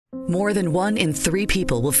More than 1 in 3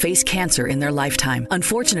 people will face cancer in their lifetime.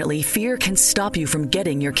 Unfortunately, fear can stop you from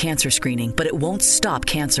getting your cancer screening, but it won't stop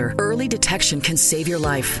cancer. Early detection can save your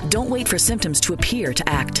life. Don't wait for symptoms to appear to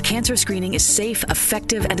act. Cancer screening is safe,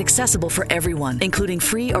 effective, and accessible for everyone, including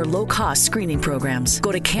free or low-cost screening programs.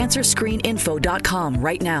 Go to cancerscreeninfo.com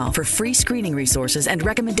right now for free screening resources and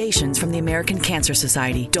recommendations from the American Cancer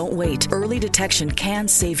Society. Don't wait. Early detection can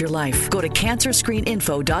save your life. Go to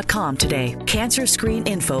cancerscreeninfo.com today.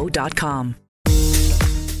 Cancerscreeninfo.com.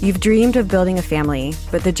 You've dreamed of building a family,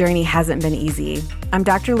 but the journey hasn't been easy. I'm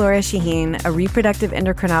Dr. Laura Shaheen, a reproductive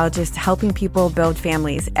endocrinologist helping people build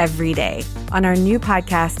families every day. On our new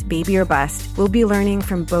podcast, Baby or Bust, we'll be learning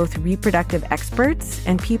from both reproductive experts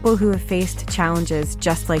and people who have faced challenges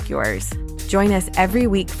just like yours. Join us every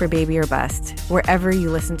week for Baby or Bust, wherever you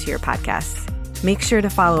listen to your podcasts. Make sure to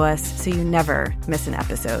follow us so you never miss an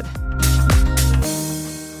episode.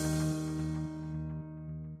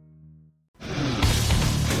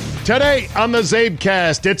 Today on the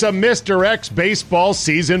Zabecast, it's a Mr. X baseball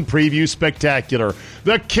season preview spectacular.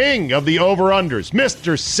 The king of the over-unders,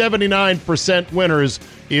 Mr. 79% winners,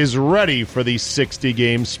 is ready for the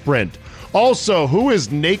 60-game sprint. Also, who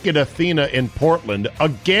is Naked Athena in Portland? A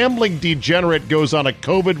gambling degenerate goes on a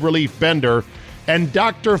COVID relief bender, and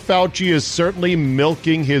Dr. Fauci is certainly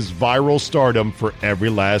milking his viral stardom for every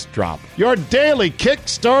last drop. Your daily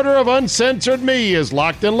Kickstarter of Uncensored Me is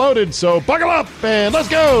locked and loaded, so buckle up and let's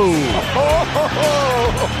go!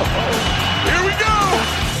 Here we go!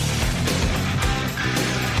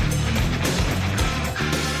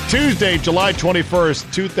 Tuesday, July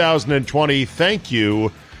 21st, 2020. Thank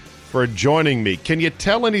you for joining me. Can you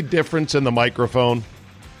tell any difference in the microphone?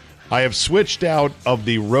 I have switched out of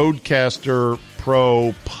the Rodecaster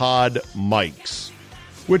Pro Pod mics,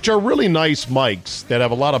 which are really nice mics that have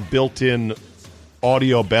a lot of built-in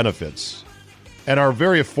audio benefits and are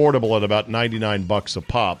very affordable at about $99 a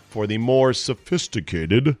pop for the more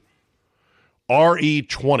sophisticated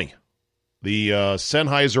RE20. The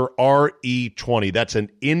Sennheiser RE20. That's an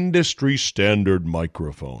industry standard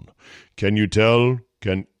microphone. Can you tell?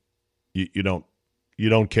 You don't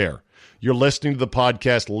care. You're listening to the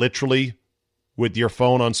podcast literally with your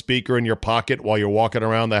phone on speaker in your pocket while you're walking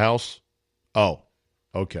around the house? Oh,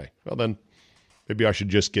 okay. Well, then maybe I should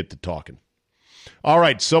just get to talking. All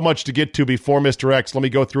right, so much to get to before Mr. X. Let me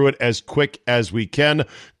go through it as quick as we can.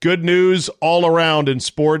 Good news all around in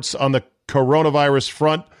sports on the coronavirus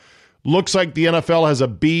front. Looks like the NFL has a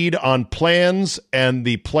bead on plans, and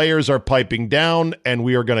the players are piping down, and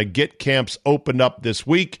we are going to get camps opened up this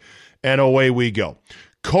week, and away we go.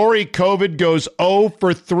 Corey COVID goes 0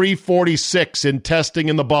 for 346 in testing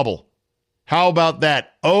in the bubble. How about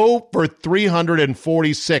that? 0 for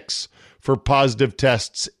 346 for positive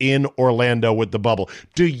tests in Orlando with the bubble.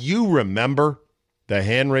 Do you remember the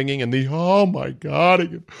hand-wringing and the, oh my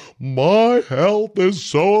God, my health is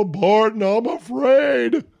so important, I'm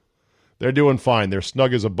afraid. They're doing fine. They're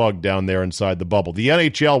snug as a bug down there inside the bubble. The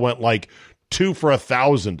NHL went like 2 for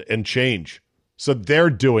 1,000 and change. So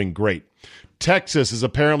they're doing great. Texas is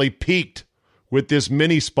apparently peaked with this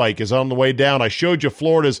mini spike is on the way down. I showed you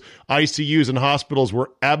Florida's ICUs and hospitals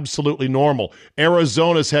were absolutely normal.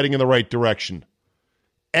 Arizona's heading in the right direction.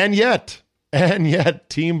 And yet,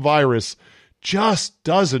 Team Virus just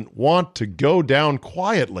doesn't want to go down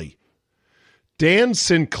quietly. Dan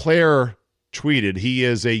Sinclair tweeted, he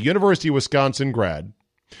is a University of Wisconsin grad,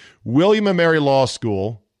 William & Mary Law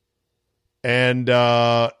School, and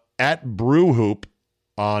at Brew Hoop,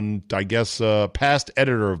 on, I guess, past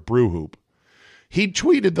editor of Brew Hoop. He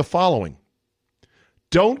tweeted the following: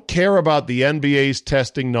 don't care about the NBA's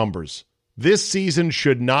testing numbers. This season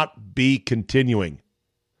should not be continuing.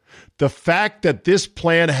 The fact that this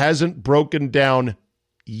plan hasn't broken down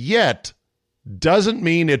yet doesn't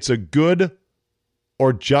mean it's a good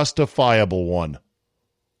or justifiable one.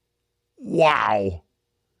 Wow.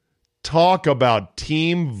 Talk about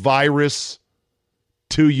Team Virus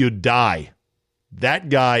till you die. That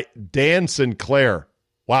guy, Dan Sinclair.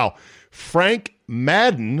 Wow. Frank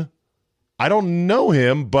Madden, I don't know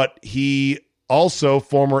him, but he also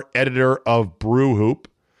former editor of Brew Hoop,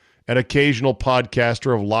 an occasional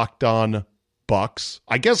podcaster of Locked On Bucks.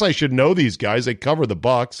 I guess I should know these guys. They cover the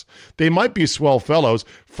Bucks. They might be swell fellows.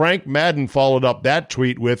 Frank Madden followed up that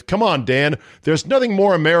tweet with, come on, Dan, there's nothing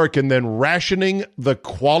more American than rationing the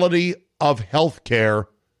quality of health care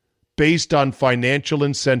based on financial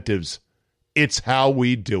incentives. It's how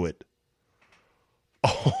we do it.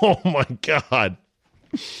 Oh, my God.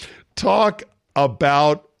 Talk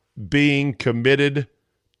about being committed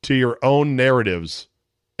to your own narratives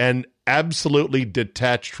and absolutely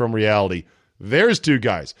detached from reality. There's two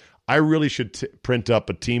guys. I really should print up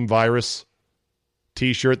a Team Virus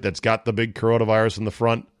t-shirt that's got the big coronavirus in the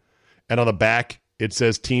front, and on the back it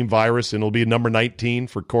says Team Virus, and it'll be number 19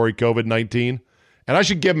 for Corey COVID-19. And I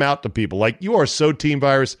should give them out to people. Like, you are so Team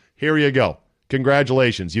Virus, here you go.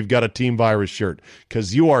 Congratulations, you've got a Team Virus shirt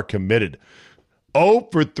because you are committed. 0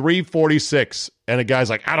 for 346, and a guy's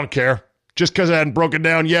like, I don't care. Just because I hadn't broken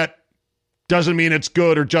down yet doesn't mean it's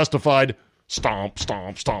good or justified. Stomp,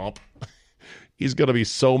 stomp, stomp. He's going to be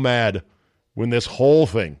so mad when this whole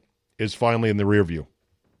thing is finally in the rear view.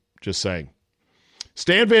 Just saying.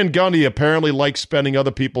 Stan Van Gundy apparently likes spending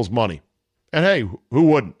other people's money. And hey, who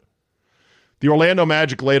wouldn't? The Orlando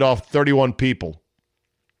Magic laid off 31 people,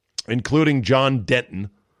 including John Denton,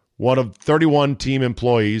 one of 31 team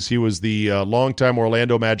employees. He was the longtime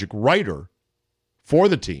Orlando Magic writer for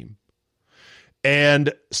the team.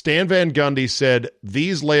 And Stan Van Gundy said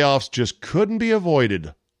these layoffs just couldn't be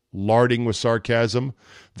avoided, larding with sarcasm.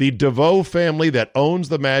 The DeVoe family that owns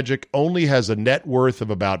the Magic only has a net worth of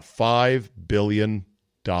about $5 billion.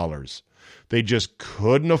 They just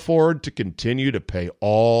couldn't afford to continue to pay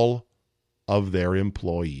all of their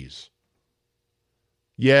employees.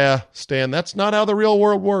 Yeah, Stan, that's not how the real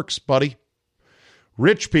world works, buddy.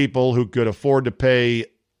 Rich people who could afford to pay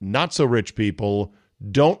not-so-rich people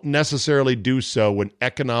don't necessarily do so when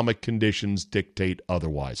economic conditions dictate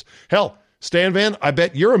otherwise. Hell, Stan Van, I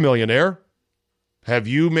bet you're a millionaire. Have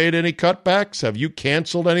you made any cutbacks? Have you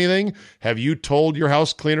canceled anything? Have you told your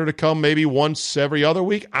house cleaner to come maybe once every other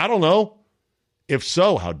week? I don't know. If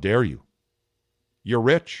so, how dare you? You're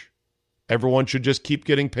rich. Everyone should just keep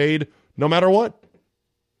getting paid no matter what.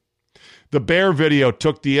 The bear video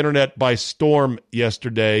took the internet by storm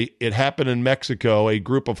yesterday. It happened in Mexico. A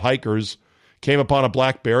group of hikers came upon a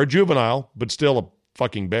black bear, a juvenile, but still a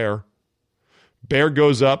fucking bear. Bear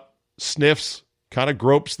goes up, sniffs, kind of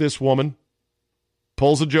gropes this woman,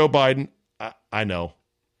 pulls a Joe Biden. I know.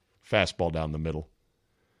 Fastball down the middle.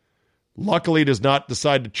 Luckily, does not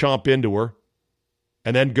decide to chomp into her,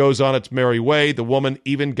 and then goes on its merry way. The woman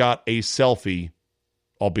even got a selfie,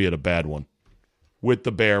 albeit a bad one, with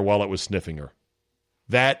the bear while it was sniffing her.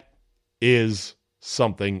 That is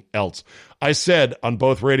something else. I said on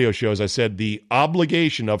both radio shows, I said the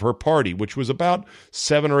obligation of her party, which was about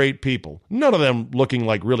 7 or 8 people, none of them looking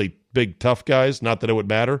like really big, tough guys, not that it would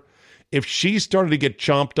matter. If she started to get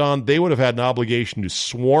chomped on, they would have had an obligation to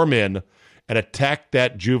swarm in and attack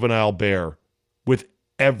that juvenile bear with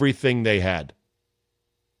everything they had.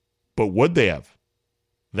 But would they have?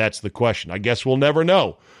 That's the question. I guess we'll never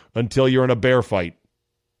know until you're in a bear fight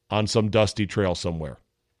on some dusty trail somewhere.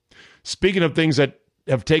 Speaking of things that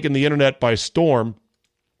have taken the internet by storm,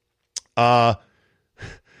 the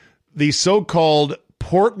so-called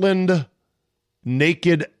Portland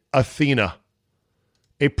Naked Athena,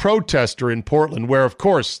 a protester in Portland where, of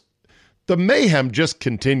course, the mayhem just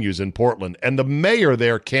continues in Portland, and the mayor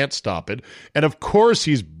there can't stop it. And, of course,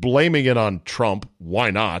 he's blaming it on Trump. Why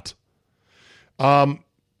not?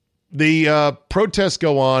 The protests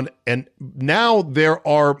go on, and now there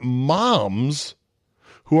are moms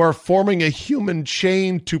who are forming a human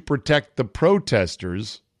chain to protect the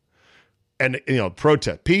protesters, and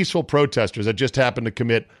peaceful protesters that just happen to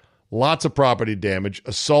commit lots of property damage,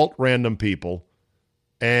 assault random people,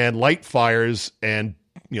 and light fires, and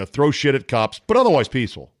throw shit at cops, but otherwise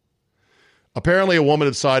peaceful. Apparently, a woman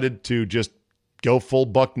decided to just go full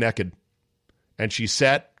buck naked, and she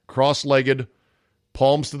sat cross-legged,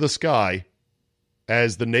 palms to the sky,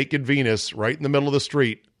 as the naked Venus right in the middle of the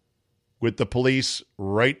street, with the police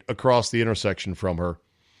right across the intersection from her.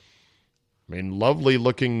 I mean,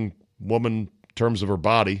 lovely-looking woman in terms of her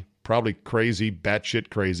body. Probably crazy,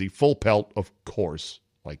 batshit crazy. Full pelt, of course.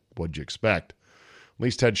 Like, what'd you expect? At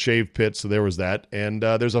least had shaved pits, so there was that. And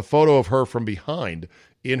there's a photo of her from behind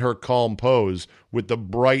in her calm pose with the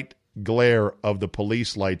bright glare of the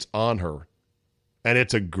police lights on her. And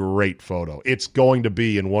it's a great photo. It's going to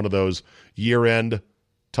be in one of those year-end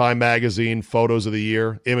Time Magazine photos of the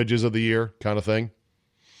year, images of the year kind of thing.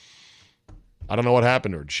 I don't know what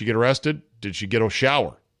happened to her. Did she get arrested? Did she get a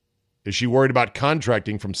shower? Is she worried about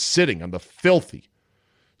contracting from sitting on the filthy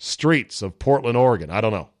streets of Portland, Oregon? I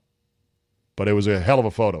don't know. But it was a hell of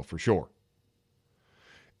a photo for sure.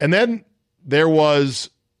 And then there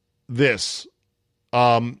was this.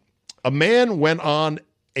 A man went on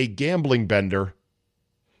a gambling bender,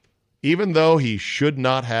 even though he should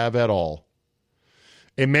not have at all.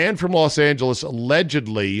 A man from Los Angeles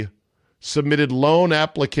allegedly submitted loan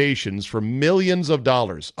applications for millions of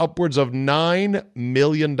dollars, upwards of $9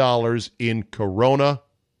 million in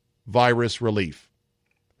coronavirus relief.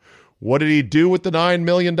 What did he do with the $9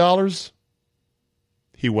 million?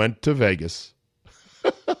 He went to Vegas.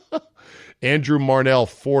 Andrew Marnell,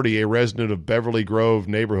 40, a resident of Beverly Grove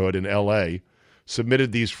neighborhood in L.A.,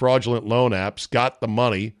 submitted these fraudulent loan apps, got the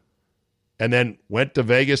money, and then went to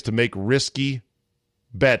Vegas to make risky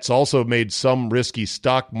bets. Also made some risky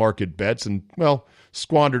stock market bets and, well,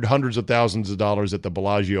 squandered hundreds of thousands of dollars at the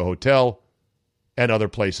Bellagio Hotel and other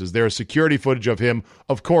places. There is security footage of him,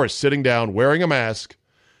 of course, sitting down, wearing a mask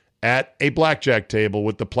at a blackjack table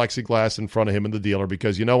with the plexiglass in front of him and the dealer,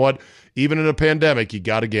 because you know what? Even in a pandemic, you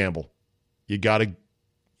got to gamble. You got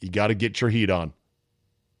to get your heat on.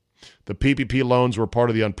 The PPP loans were part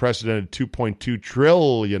of the unprecedented $2.2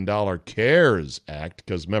 trillion CARES Act,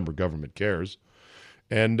 because remember, government cares.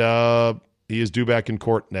 And he is due back in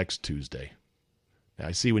court next Tuesday. Now,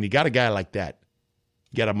 I see when you got a guy like that,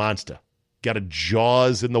 you got a monster. You got a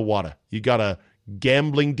Jaws in the water. You got a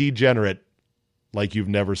gambling degenerate like you've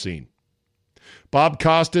never seen. Bob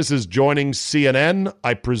Costas is joining CNN,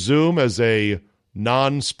 I presume, as a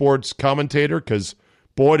non-sports commentator, because,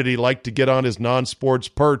 boy, did he like to get on his non-sports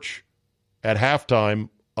perch at halftime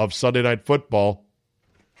of Sunday Night Football.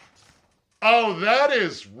 Oh, that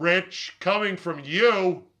is rich coming from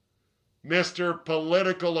you, Mr.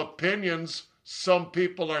 Political Opinions some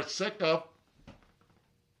people are sick of.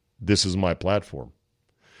 This is my platform.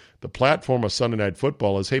 The platform of Sunday Night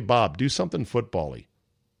Football is, hey, Bob, do something football-y.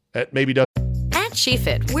 Maybe does. At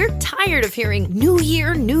SheFit, we're tired of hearing new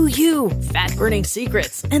year, new you, fat-burning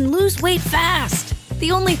secrets, and lose weight fast.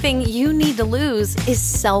 The only thing you need to lose is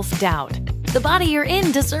self-doubt. The body you're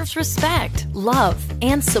in deserves respect, love,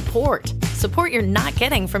 and support. Support you're not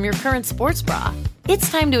getting from your current sports bra.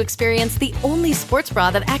 It's time to experience the only sports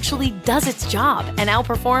bra that actually does its job and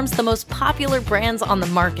outperforms the most popular brands on the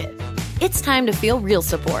market. It's time to feel real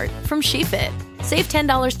support from SheFit. Save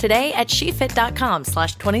 $10 today at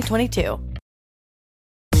SheFit.com/2022.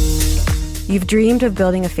 You've dreamed of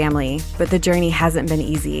building a family, but the journey hasn't been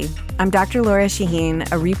easy. I'm Dr. Laura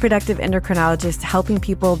Shaheen, a reproductive endocrinologist helping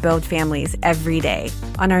people build families every day.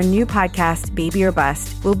 On our new podcast, Baby or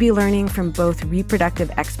Bust, we'll be learning from both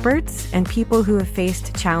reproductive experts and people who have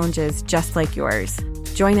faced challenges just like yours.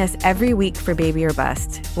 Join us every week for Baby or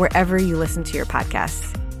Bust, wherever you listen to your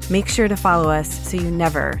podcasts. Make sure to follow us so you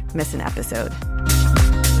never miss an episode.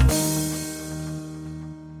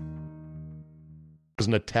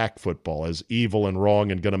 Doesn't attack football as evil and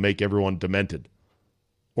wrong and going to make everyone demented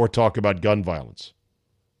or talk about gun violence.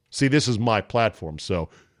 See, this is my platform, so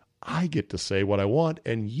I get to say what I want,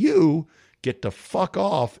 and you get to fuck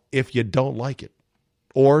off if you don't like it.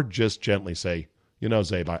 Or just gently say, you know,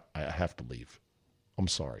 Zabe, I have to leave. I'm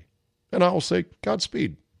sorry. And I will say,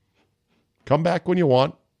 Godspeed. Come back when you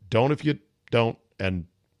want. Don't if you don't, and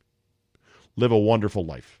live a wonderful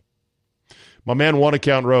life. My man, One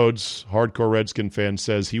Account Rhodes, hardcore Redskin fan,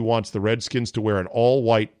 says he wants the Redskins to wear an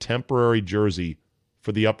all-white temporary jersey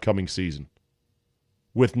for the upcoming season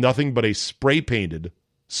with nothing but a spray-painted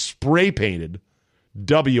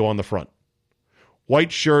W on the front.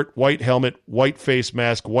 White shirt, white helmet, white face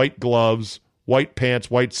mask, white gloves, white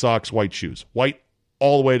pants, white socks, white shoes. White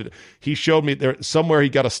all the way to... He showed me there somewhere he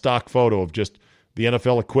got a stock photo of just the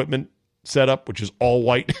NFL equipment setup, which is all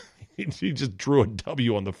white. He just drew a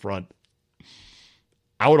W on the front.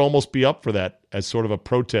 I would almost be up for that as sort of a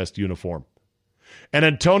protest uniform. And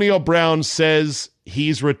Antonio Brown says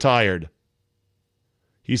he's retired.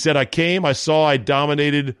 He said, I came, I saw, I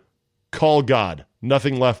dominated, call God.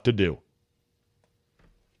 Nothing left to do.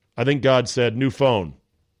 I think God said, new phone.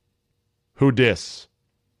 Who dis?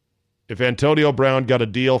 If Antonio Brown got a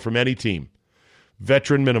deal from any team,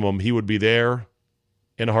 veteran minimum, he would be there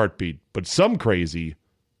in a heartbeat. But some crazy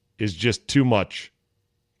is just too much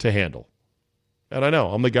to handle. And I know,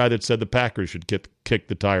 I'm the guy that said the Packers should kick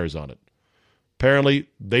the tires on it. Apparently,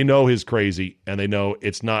 they know his crazy, and they know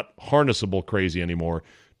it's not harnessable crazy anymore.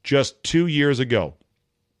 Just 2 years ago,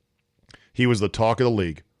 he was the talk of the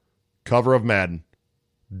league, cover of Madden,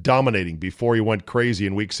 dominating before he went crazy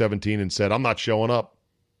in Week 17 and said, I'm not showing up.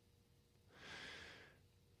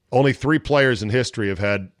 Only 3 players in history have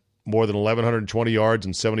had more than 1,120 yards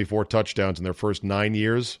and 74 touchdowns in their first 9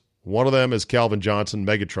 years. One of them is Calvin Johnson,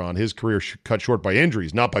 Megatron. His career cut short by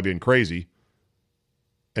injuries, not by being crazy.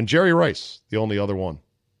 And Jerry Rice, the only other one.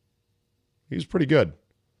 He's pretty good.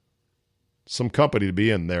 Some company to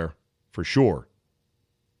be in there, for sure.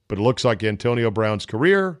 But it looks like Antonio Brown's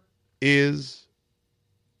career is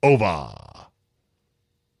over.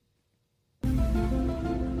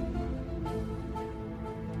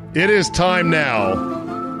 It is time now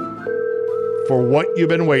for what you've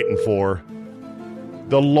been waiting for.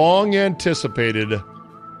 The long-anticipated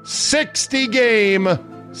 60-game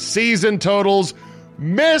season totals.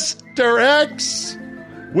 Mr. X,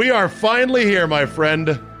 we are finally here, my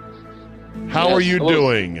friend. How Yes, are you hello.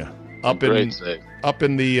 doing? Up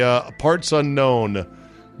in the parts unknown,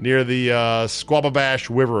 near the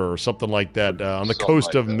Squababash River or something like that, on the Something coast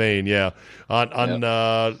like of that. Maine. Yeah,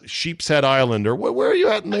 on Sheepshead Island, or where are you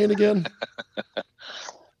at in Maine again?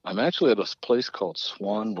 I'm actually at a place called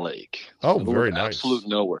Swan Lake. Oh, Middle very of nice. Absolute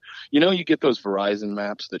nowhere. You get those Verizon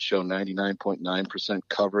maps that show 99.9%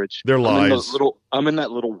 coverage. They're lies. I'm in that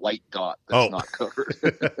little white dot that's not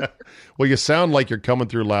covered. Well, you sound like you're coming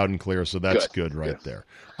through loud and clear, so that's good right Good. there.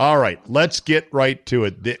 All right, let's get right to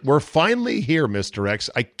it. We're finally here, Mr. X.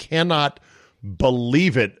 I cannot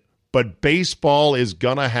believe it, but baseball is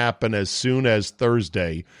going to happen as soon as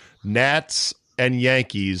Thursday. Nats and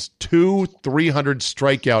Yankees, 2 300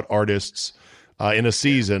 strikeout artists in a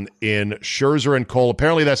season in Scherzer and Cole.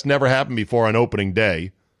 Apparently that's never happened before on opening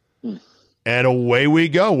day. And away we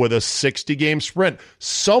go with a 60-game sprint.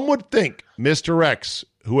 Some would think Mr. X,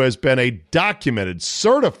 who has been a documented,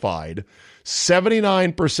 certified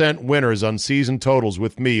 79% winners on season totals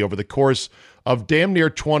with me over the course of damn near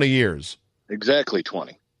 20 years. Exactly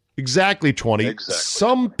 20. Exactly 20. Exactly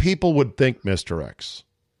Some people would think, Mr. X,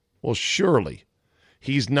 well, surely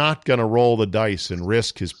he's not going to roll the dice and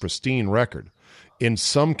risk his pristine record in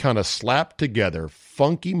some kind of slap-together,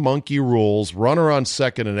 funky-monkey rules, runner on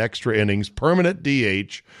second in extra innings, permanent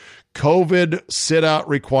DH, COVID sit-out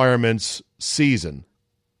requirements season.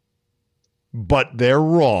 But they're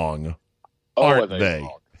wrong, aren't they?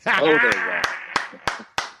 Wrong? Oh, they're wrong.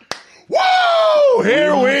 Whoa!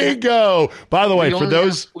 Here we go. By the way, We for only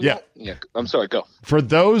those, have- I'm sorry, go. for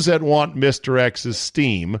those that want Mr. X's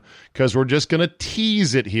steam, because we're just going to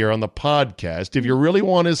tease it here on the podcast, if you really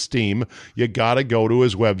want his steam, you got to go to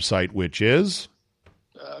his website, which is?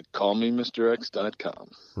 CallMeMrX.com.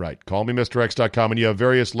 Right, callmemrx.com, and you have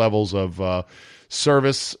various levels of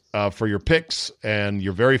service for your picks, and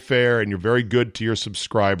you're very fair and you're very good to your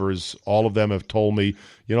subscribers. All of them have told me,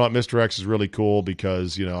 you know what, Mr. X is really cool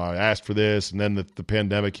because, I asked for this, and then the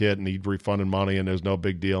pandemic hit, and he refunded money, and there's no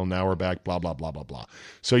big deal, and now we're back, blah, blah, blah, blah, blah.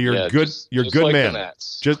 So you're good. You're just good like man. the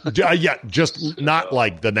Nats. Just not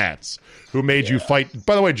like the Nats, who made you fight.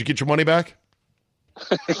 By the way, did you get your money back?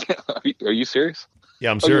 Are you serious? Yeah,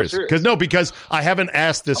 I'm Oh, you're serious. serious? Because I haven't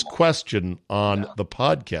asked this question on the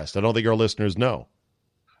podcast. I don't think our listeners know.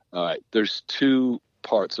 All right. There's two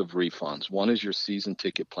parts of refunds. One is your season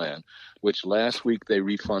ticket plan, which last week they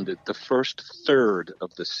refunded the first third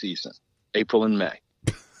of the season, April and May.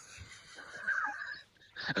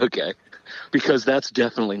 Okay. Because that's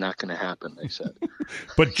definitely not going to happen, they said.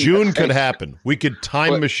 But June could happen. We could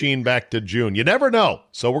time machine back to June. You never know.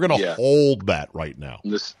 So we're going to hold that right now.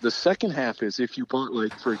 The second half is if you bought,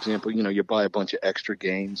 like, for example, you buy a bunch of extra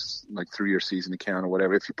games, like through your season account or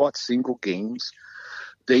whatever. If you bought single games,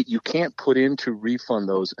 you can't put in to refund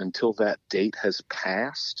those until that date has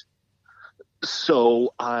passed.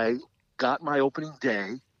 So I got my opening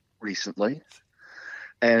day recently,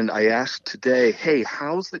 and I asked today, hey,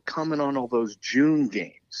 how's it coming on all those June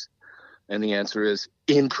games? And the answer is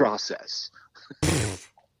in process.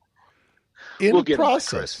 We'll get them by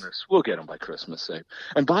Christmas. We'll get them by Christmas.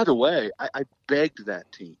 And by the way, I begged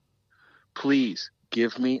that team, please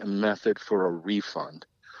give me a method for a refund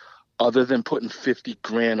other than putting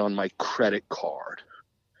 $50,000 on my credit card.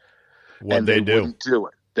 What'd they do? Wouldn't do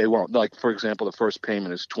it. They won't. Like, for example, the first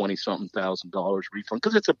payment is $20-something thousand refund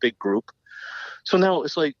because it's a big group. So now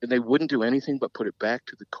it's like they wouldn't do anything but put it back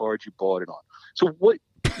to the card you bought it on. So what?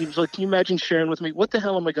 He was like, can you imagine sharing with me? What the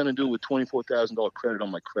hell am I going to do with $24,000 credit on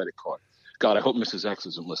my credit card? God, I hope Mrs. X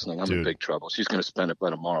isn't listening. I'm in big trouble. She's going to spend it by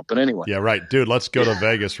tomorrow. But anyway. Yeah, right. Dude, let's go to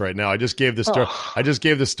Vegas right now. I just gave the story. I just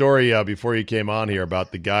gave the story before you came on here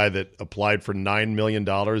about the guy that applied for $9 million in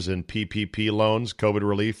PPP loans, COVID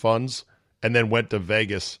relief funds, and then went to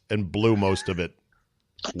Vegas and blew most of it.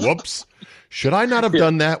 Whoops. Should I not have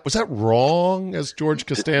done that? Was that wrong, as George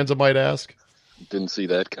Costanza might ask? Didn't see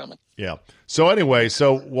that coming. Yeah. So anyway,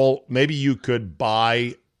 maybe you could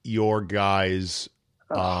buy your guys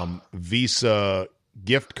Visa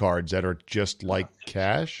gift cards that are just like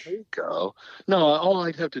cash. There you go. No, all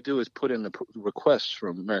I'd have to do is put in the requests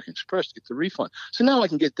from American Express to get the refund. So now I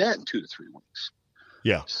can get that in 2 to 3 weeks.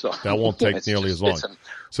 Yeah, so that won't take nearly as long.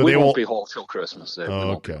 So we won't be whole till Christmas.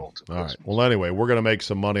 Okay. All right. Well, anyway, we're going to make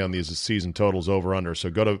some money on these season totals over under. So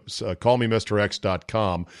go to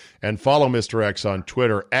callmemrx.com and follow Mr. X on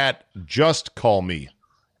Twitter at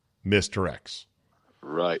justcallmemrx.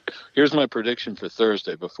 Right. Here's my prediction for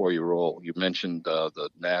Thursday before you roll. You mentioned the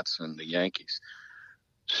Nats and the Yankees.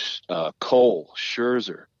 Cole,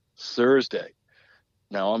 Scherzer, Thursday.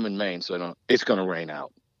 Now I'm in Maine, so it's going to rain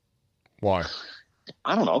out. Why?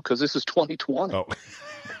 I don't know, because this is 2020. Oh.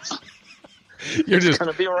 You're just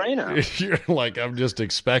going to be a rain out. You're like, I'm just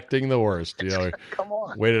expecting the worst. Come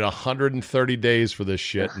on. Waited 130 days for this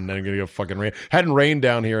shit, and then I'm going to get fucking rain. Hadn't rained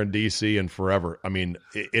down here in D.C. in forever. I mean,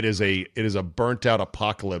 it is a burnt out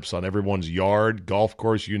apocalypse on everyone's yard, golf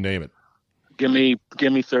course, you name it. Give me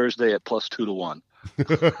Thursday at +2 to 1.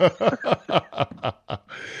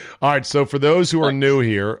 All right, so for those who are new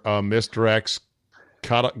here, Mr. X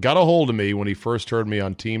got a hold of me when he first heard me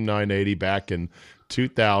on Team 980 back in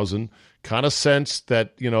 2000. Kind of sensed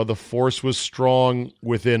that, the force was strong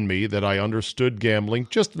within me, that I understood gambling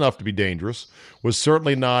just enough to be dangerous. Was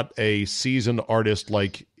certainly not a seasoned artist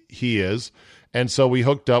like he is. And so we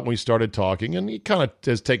hooked up and we started talking, and he kind of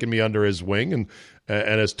has taken me under his wing and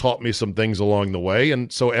has taught me some things along the way.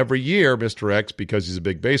 And so every year, Mr. X, because he's a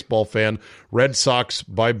big baseball fan, Red Sox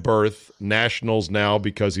by birth, Nationals now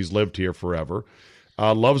because he's lived here forever,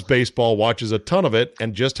 loves baseball, watches a ton of it,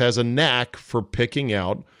 and just has a knack for picking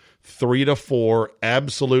out 3 to 4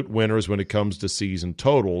 absolute winners when it comes to season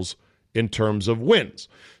totals in terms of wins.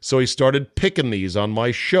 So he started picking these on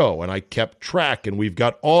my show, and I kept track, and we've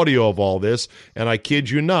got audio of all this, and I kid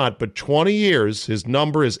you not, but 20 years, his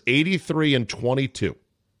number is 83-22.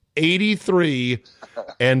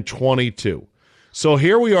 83-22. So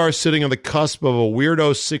here we are sitting on the cusp of a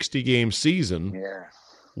weirdo 60-game season. Yeah.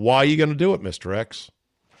 Why are you going to do it, Mr. X?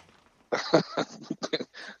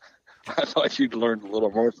 I thought you'd learned a little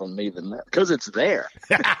more from me than that, because it's there.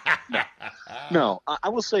 No, I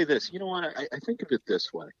will say this. You know what? I think of it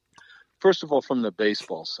this way. First of all, from the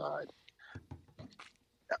baseball side,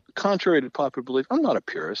 contrary to popular belief, I'm not a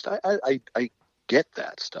purist. I get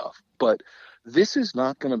that stuff. But this is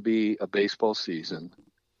not going to be a baseball season,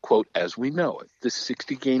 quote, as we know it, this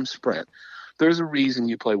 60-game sprint. There's a reason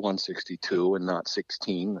you play 162 and not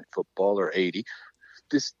 16 like football or 80.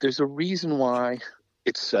 There's a reason why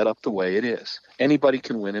it's set up the way it is. Anybody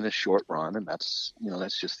can win in a short run, and that's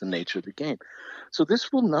just the nature of the game. So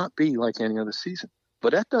this will not be like any other season,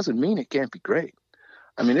 but that doesn't mean it can't be great.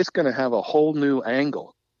 I mean, it's going to have a whole new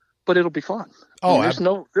angle, but it'll be fun.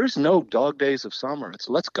 There's no dog days of summer. It's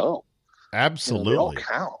let's go. Absolutely. They all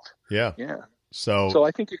count. Yeah. Yeah. So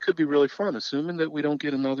I think it could be really fun, assuming that we don't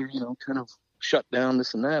get another, kind of shut down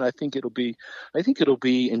this and that. I think it'll be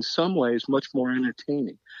in some ways much more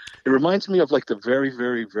entertaining. It reminds me of like the very,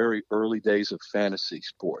 very, very early days of fantasy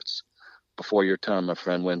sports before your time, my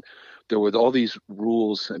friend, when there were all these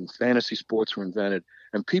rules and fantasy sports were invented,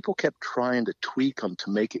 and people kept trying to tweak them to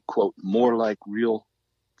make it, quote, more like real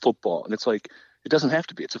football. And it's like, it doesn't have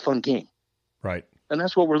to be. It's a fun game. Right. And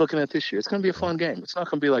that's what we're looking at this year. It's going to be a fun game. It's not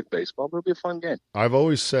going to be like baseball, but it'll be a fun game. I've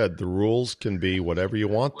always said the rules can be whatever you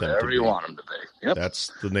want them to be. Whatever you want them to be. Yep. That's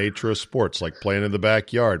the nature of sports, like playing in the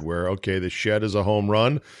backyard where, okay, the shed is a home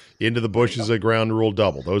run, into the bushes a ground rule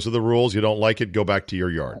double. Those are the rules. You don't like it, go back to your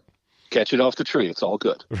yard. Catch it off the tree. It's all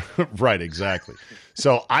good. Right, exactly.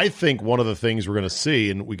 So I think one of the things we're going to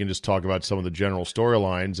see, and we can just talk about some of the general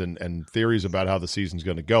storylines and theories about how the season's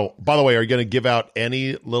going to go. By the way, are you going to give out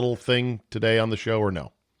any little thing today on the show or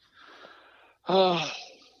no?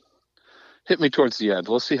 Hit me towards the end.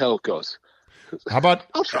 We'll see how it goes. How about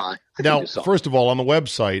I'll try. Now, first of all, on the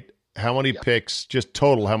website, how many picks, just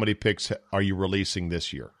total, how many picks are you releasing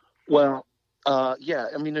this year? Well, yeah,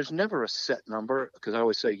 I mean, there's never a set number because I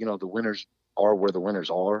always say, the winners are where the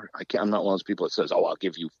winners are. I'm not one of those people that says, I'll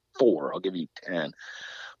give you 4, I'll give you 10.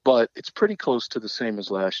 But it's pretty close to the same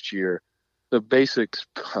as last year. The basic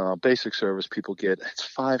service people get, it's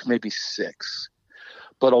 5, maybe 6.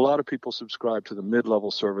 But a lot of people subscribe to the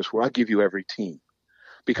mid-level service where I give you every team.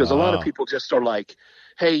 Because a lot of people just are like,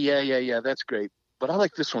 hey, yeah, that's great. But I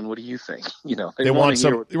like this one. What do you think? They want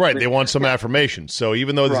some They want some affirmation. So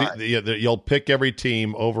even though you'll pick every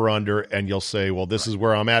team over under, and you'll say, "Well, this is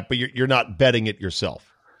where I'm at," but you're not betting it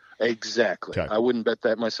yourself. Exactly. Okay. I wouldn't bet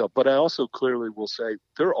that myself. But I also clearly will say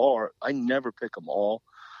I never pick them all.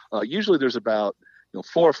 Usually there's about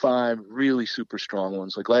 4 or 5 really super strong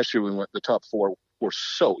ones. Like last year, the top 4 were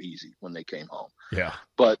so easy when they came home. Yeah.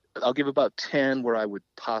 But I'll give about 10 where I would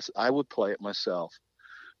play it myself.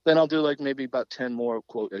 Then I'll do like maybe about 10 more,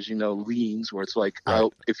 quote, as you know, leans where it's like,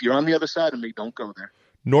 if you're on the other side of me, don't go there.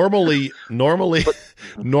 Normally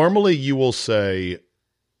you will say,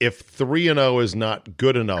 if 3-0 is not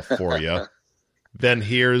good enough for you, then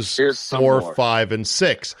here's 4, 5, and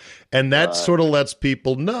 6. And that sort of lets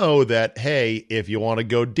people know that, hey, if you want to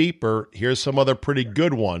go deeper, here's some other pretty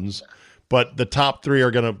good ones, but the top 3 are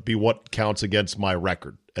going to be what counts against my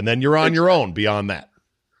record. And then you're on your own beyond that.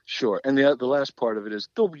 Sure. And the last part of it is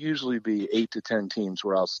there'll usually be 8 to 10 teams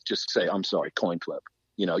where I'll just say, I'm sorry, coin flip.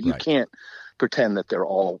 You can't pretend that they're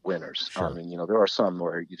all winners. Sure. I mean, there are some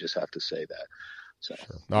where you just have to say that. So,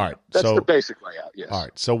 Sure. All right. that's so the basic layout. Yes. All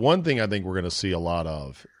right. So one thing I think we're going to see a lot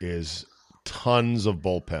of is tons of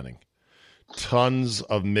bullpenning, tons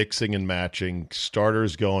of mixing and matching,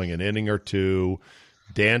 starters going an inning or two,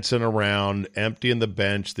 dancing around, emptying the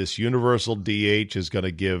bench. This universal DH is going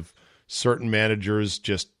to give certain managers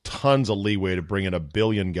just tons of leeway to bring in 1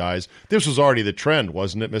 billion guys. This was already the trend,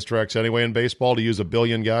 wasn't it, Mr. X, anyway, in baseball, to use 1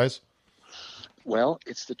 billion guys? Well,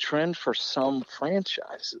 it's the trend for some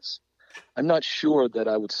franchises. I'm not sure that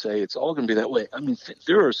I would say it's all going to be that way. I mean,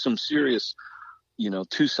 there are some serious,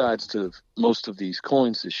 two sides to most of these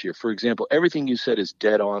coins this year. For example, everything you said is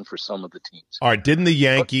dead on for some of the teams. All right. Didn't the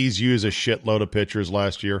Yankees use a shitload of pitchers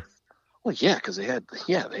last year? Well, yeah, because they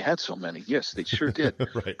had so many. Yes, they sure did.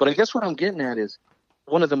 Right. But I guess what I'm getting at is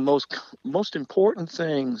one of the most important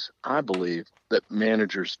things I believe that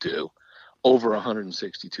managers do over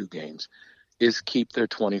 162 games is keep their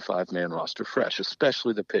 25-man roster fresh,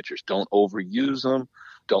 especially the pitchers. Don't overuse them.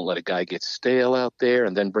 Don't let a guy get stale out there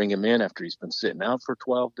and then bring him in after he's been sitting out for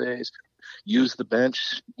 12 days. Use the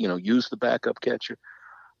bench, use the backup catcher.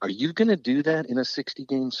 Are you going to do that in a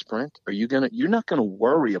 60-game sprint? You're not going to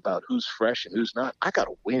worry about who's fresh and who's not. I got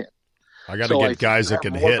to win. I got to get guys that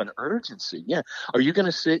can hit. Of an urgency. Yeah. Are you going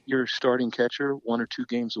to sit your starting catcher 1 or 2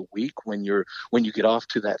 games a week when you get off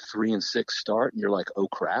to that 3-6 start and you're like, oh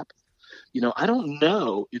crap? I don't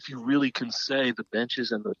know if you really can say the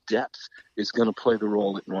benches and the depth is going to play the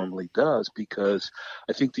role it normally does, because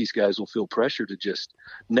I think these guys will feel pressure to just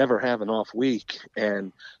never have an off week.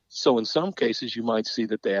 And so in some cases, you might see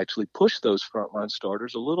that they actually push those frontline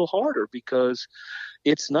starters a little harder because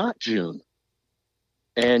it's not June.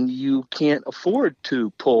 And you can't afford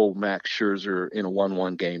to pull Max Scherzer in a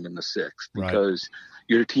 1-1 game in the 6th because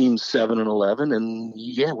your team's 7-11, and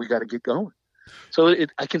we got to get going. So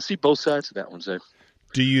I can see both sides of that one, Zay.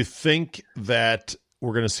 Do you think that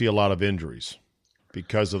we're going to see a lot of injuries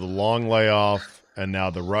because of the long layoff and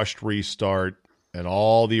now the rushed restart and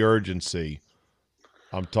all the urgency?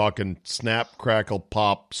 I'm talking snap, crackle,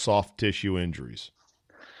 pop, soft tissue injuries.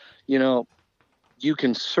 You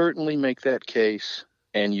can certainly make that case,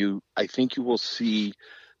 and I think you will see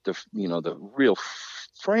the real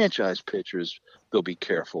franchise pitchers they'll be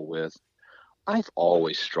careful with. I've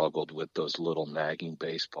always struggled with those little nagging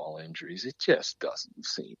baseball injuries. It just doesn't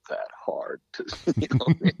seem that hard to,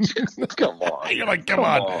 come on. You're like, come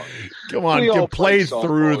on. You play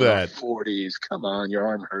through that. 40s. Come on, your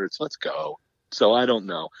arm hurts. Let's go. So I don't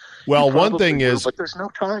know. Well, one thing is, but there's no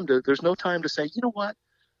time to say, you know what?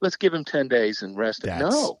 Let's give him 10 days and rest.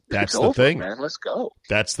 That's the thing, man. Let's go.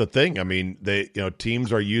 That's the thing. I mean,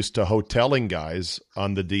 teams are used to hoteling guys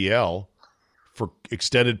on the DL for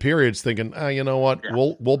extended periods, thinking, you know what,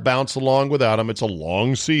 we'll bounce along without him. It's a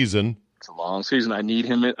long season. It's a long season. I need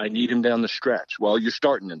him down the stretch. Well, you're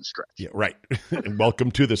starting in the stretch. Yeah, right. And welcome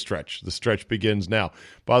to the stretch. The stretch begins now.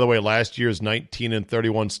 By the way, last year's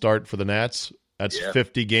 19-31 start for the Nats. That's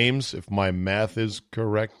 50 games, if my math is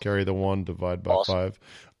correct. Carry the 1, divide by 5.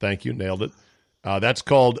 Thank you. Nailed it. That's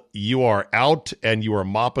called you are out and you are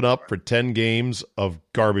mopping up for 10 games of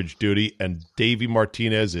garbage duty, and Davey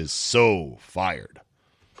Martinez is so fired.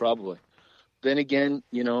 Probably. Then again,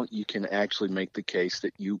 you can actually make the case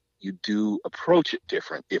that you do approach it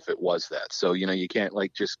different if it was that. So, you can't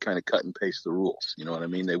just kind of cut and paste the rules. You know what I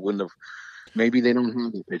mean? They wouldn't have – maybe they don't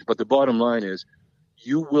have the page. But the bottom line is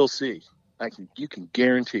you will see – you can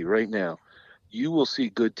guarantee right now you will see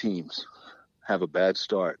good teams have a bad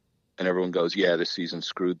start. And everyone goes, this season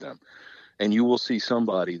screwed them. And you will see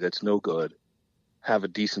somebody that's no good have a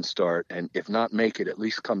decent start, and if not make it, at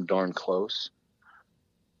least come darn close.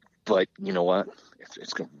 But you know what?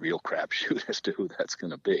 It's a real crapshoot as to who that's going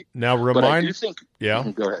to be. Now, but I do think. Yeah.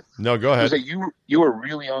 Go ahead. No, go ahead. You were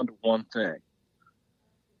really onto one thing.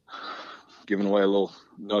 Giving away a little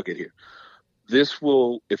nugget here. This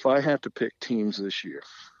will, if I have to pick teams this year,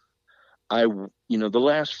 the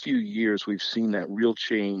last few years we've seen that real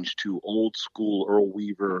change to old school Earl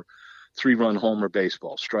Weaver 3-run homer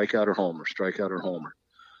baseball, strikeout or homer,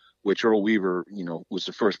 which Earl Weaver, was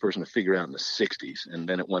the first person to figure out in the 60s, and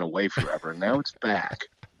then it went away forever. And now it's back.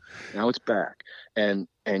 And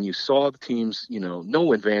you saw the teams,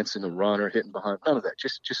 no advancing a run or hitting behind, none of that.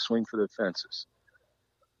 Just swing for the fences.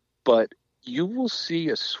 But you will see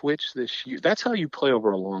a switch this year. That's how you play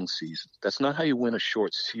over a long season. That's not how you win a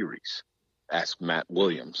short series. Ask Matt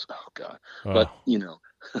Williams. Oh, God. But,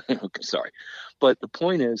 sorry. But the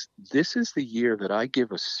point is, this is the year that I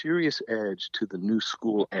give a serious edge to the new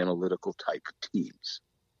school analytical type teams.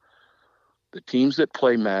 The teams that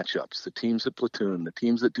play matchups, the teams that platoon, the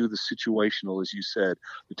teams that do the situational, as you said,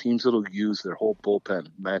 the teams that will use their whole bullpen,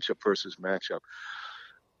 matchup versus matchup.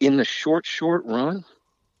 in the short run,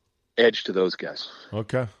 edge to those guys.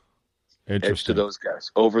 Okay. Edge to Interesting. those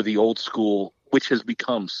guys over the old school, which has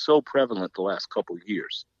become so prevalent the last couple of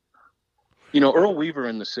years. You know, Earl Weaver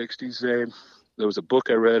in the 60s, there was a book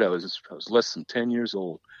I read. I was less than 10 years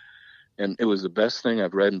old, and it was the best thing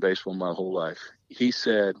I've read in baseball my whole life. He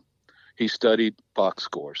said he studied box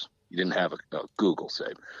scores. He didn't have a Google,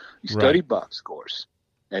 say. He studied box scores,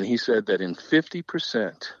 and he said that in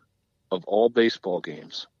 50% of all baseball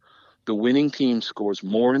games, the winning team scores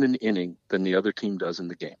more in an inning than the other team does in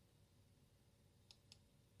the game.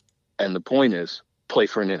 And the point is, play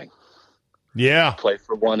for an inning. Yeah. Play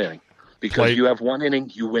for one inning. Because you have one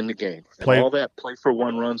inning, you win the game. And all that play for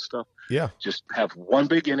one run stuff, just have one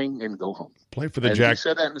big inning and go home. Play for the He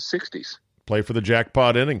said that in the 60s. Play for the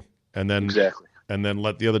jackpot inning, and then exactly, and then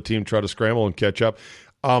let the other team try to scramble and catch up.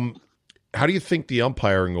 How do you think the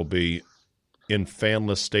umpiring will be in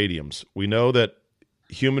fanless stadiums? We know that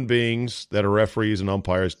human beings that are referees and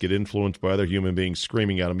umpires get influenced by other human beings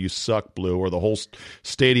screaming at them, "You suck, Blue," or the whole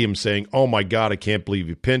stadium saying, "Oh my God, I can't believe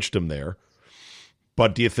you pinched him there."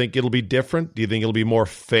 But do you think it'll be different? Do you think it'll be more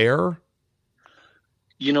fair?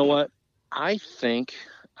 You know what? I think,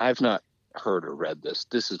 I've not heard or read this.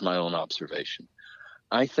 This is my own observation.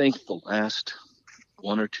 I think the last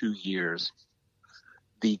 1 or 2 years,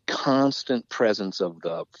 the constant presence of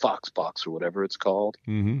the Fox box or whatever it's called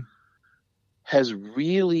has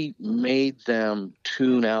really made them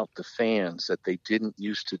tune out the fans that they didn't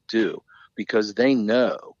used to do, because they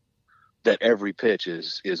know that every pitch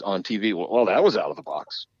is on TV. Well, that was out of the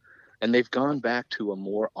box. And they've gone back to a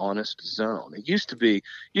more honest zone. It used to be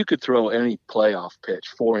you could throw any playoff pitch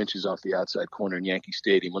 4 inches off the outside corner in Yankee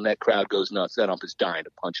Stadium. When that crowd goes nuts, that ump is dying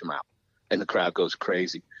to punch him out, and the crowd goes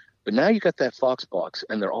crazy. But now you got that Fox box,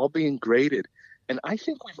 and they're all being graded. And I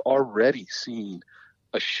think we've already seen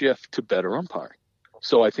a shift to better umpiring.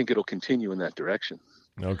 So I think it'll continue in that direction.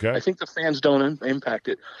 Okay. I think the fans don't impact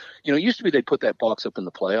it. You know, it used to be they'd put that box up in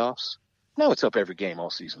the playoffs. Now it's up every game all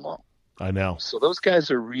season long. I know. So those guys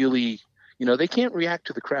are really, you know, they can't react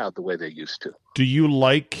to the crowd the way they used to. Do you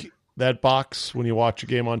like that box when you watch a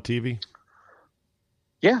game on TV?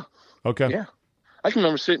 Yeah. Okay. Yeah. I can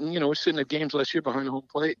remember we're sitting at games last year behind the home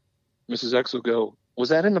plate. Mrs. X will go, "Was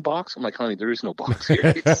that in the box?" I'm like, "Honey, there is no box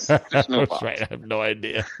here. There's no box." Right. I have no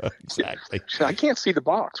idea. Exactly. I can't see the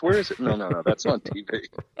box. Where is it? No. That's on TV.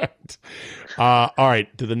 Right. All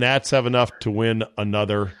right. Do the Nats have enough to win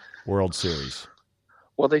another World Series?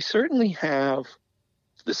 Well, they certainly have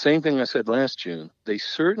the same thing I said last June. They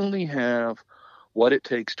certainly have what it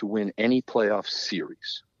takes to win any playoff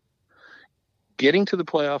series. Getting to the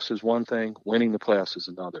playoffs is one thing. Winning the playoffs is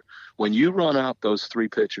another. When you run out those 3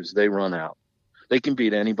 pitchers, they run out. They can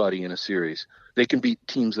beat anybody in a series. They can beat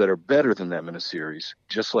teams that are better than them in a series,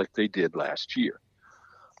 just like they did last year.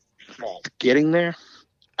 Getting there,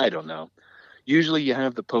 I don't know. Usually you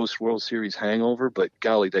have the post-World Series hangover, but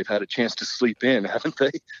golly, they've had a chance to sleep in, haven't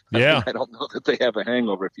they? Yeah. I don't know that they have a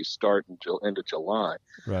hangover if you start until end of July.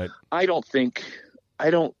 Right. I don't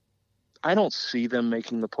see them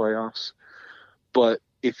making the playoffs, but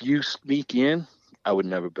if you sneak in, I would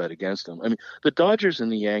never bet against them. I mean, the Dodgers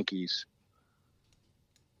and the Yankees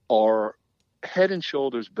are head and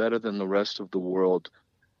shoulders better than the rest of the world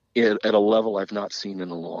at a level I've not seen in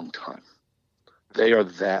a long time. They are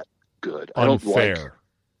that good. Unfair.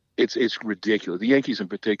 It's ridiculous. The Yankees in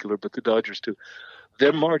particular, but the Dodgers too.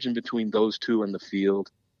 Their margin between those two in the field,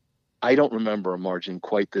 I don't remember a margin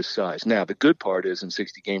quite this size. Now, the good part is in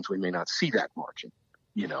 60 games, we may not see that margin.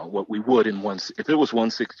 You know, what we would if it was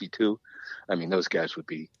 162, I mean, those guys would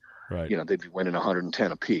be, right. You know, they'd be winning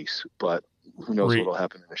 110 apiece, but who knows what will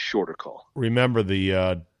happen in a shorter call. Remember,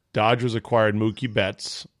 the Dodgers acquired Mookie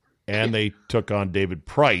Betts, and they took on David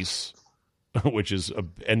Price, which is,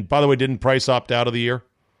 and by the way, didn't Price opt out of the year?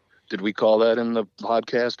 Did we call that in the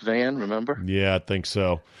podcast, Van? Remember? Yeah, I think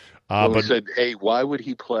so. But we said, hey, why would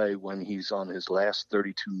he play when he's on his last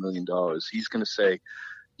 $32 million? He's going to say,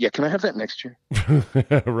 yeah, can I have that next year?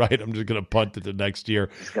 Right, I'm just going to punt it to next year.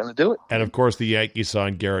 He's going to do it. And, of course, the Yankees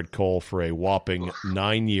signed Garrett Cole for a whopping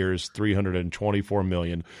 9 years, $324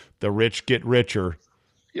 million. The rich get richer.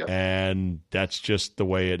 Yep. And that's just the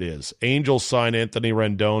way it is. Angels sign Anthony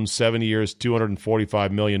Rendon, 7 years,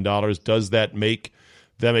 $245 million. Does that make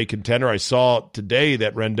them a contender? I saw today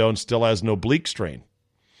that Rendon still has an oblique strain.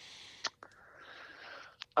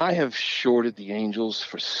 I have shorted the Angels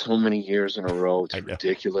for so many years in a row. It's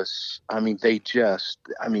ridiculous. I mean, they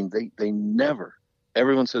never.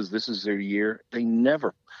 Everyone says this is their year. They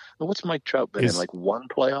never. What's Mike Trout been in? Like one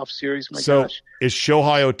playoff series? My gosh. Is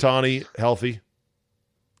Shohei Ohtani healthy?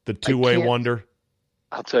 The two-way wonder?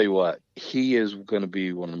 I'll tell you what. he is going to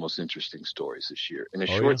be one of the most interesting stories this year. In a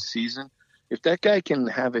short season, if that guy can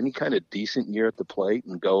have any kind of decent year at the plate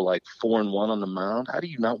and go like 4-1 on the mound, how do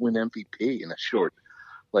you not win MVP in a short?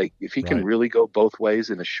 Like, if he can really go both ways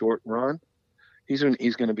in a short run, he's going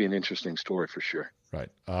to be an interesting story for sure. Right.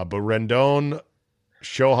 But Rendon,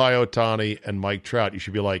 Shohei Ohtani, and Mike Trout, you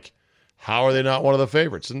should be like, how are they not one of the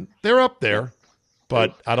favorites? And they're up there,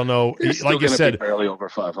 but I don't know. Like you said, barely over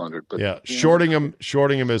 500. But yeah, shorting him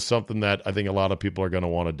is something that I think a lot of people are going to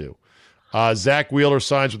want to do. Zach Wheeler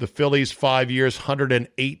signs with the Phillies, 5 years,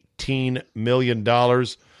 $118 million.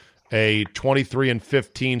 A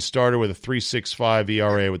 23-15 starter with a 3.65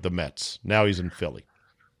 ERA with the Mets. Now he's in Philly.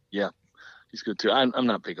 Yeah, he's good too. I'm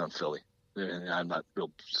not big on Philly. I'm not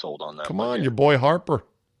real sold on that. Come on, your boy Harper.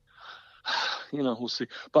 We'll see.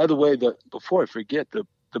 By the way, before I forget, the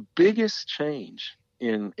biggest change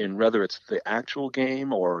in whether it's the actual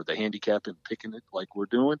game or the handicap and picking it like we're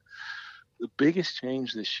doing, the biggest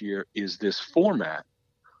change this year is this format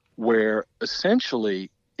where essentially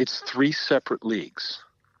it's 3 separate leagues.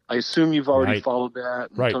 I assume you've already followed that.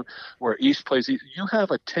 Right. Where East plays East. You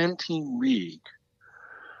have a 10-team league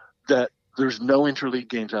that there's no interleague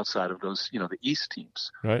games outside of those, the East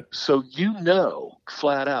teams. Right. So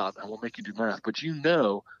flat out, I won't make you do math, but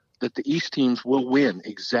that the East teams will win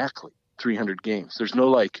exactly 300 games. There's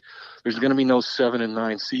there's going to be no 7-9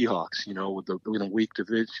 Seahawks, with the weak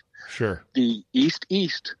division. Sure. The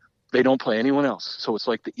East, they don't play anyone else. So it's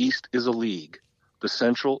like the East is a league. The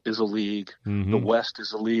Central is a league. Mm-hmm. The West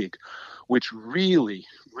is a league, which really,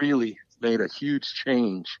 really made a huge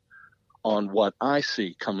change on what I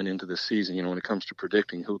see coming into the season, when it comes to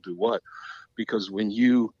predicting who'll do what. Because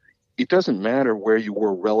it doesn't matter where you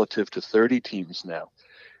were relative to 30 teams now.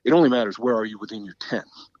 It only matters where are you within your 10.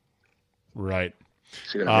 Right.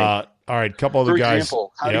 See what I mean? All right, couple other guys. For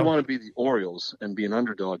example, how do you want to be the Orioles and be an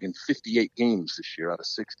underdog in 58 games this year out of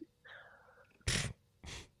 60?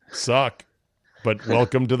 Suck. But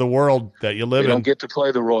welcome to the world that you live in. They don't get to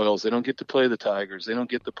play the Royals. They don't get to play the Tigers. They don't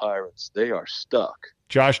get the Pirates. They are stuck.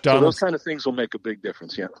 Josh Donaldson. So those kind of things will make a big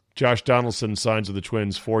difference, yeah. Josh Donaldson signs with the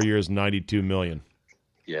Twins, 4 years, $92 million.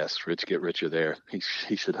 Yes, rich get richer there.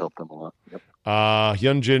 He should help them a lot. Yep.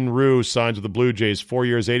 Hyunjin Ryu signs with the Blue Jays, 4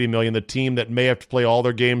 years, $80 million. The team that may have to play all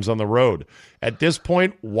their games on the road. At this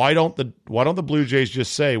point, why don't the Blue Jays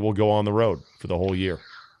just say we'll go on the road for the whole year?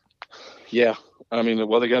 Yeah, I mean,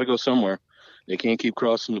 they got to go somewhere. They can't keep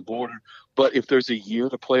crossing the border. But if there's a year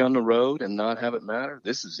to play on the road and not have it matter,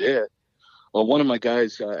 this is it. Well, one of my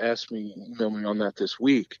guys emailed me on that this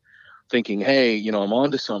week, thinking, hey, I'm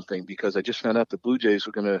onto something because I just found out the Blue Jays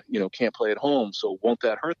were going to, can't play at home. So won't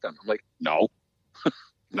that hurt them? I'm like, no,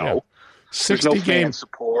 no. Yeah. 60 games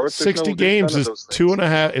support. 60 games is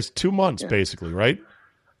 2.5. It's 2 months basically, right?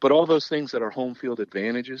 But all those things that are home field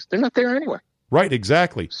advantages, they're not there anyway. Right,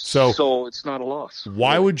 exactly. So it's not a loss.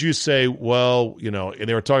 Why would you say, well, and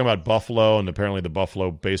they were talking about Buffalo, and apparently the Buffalo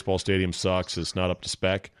baseball stadium sucks. It's not up to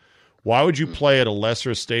spec. Why would you play at a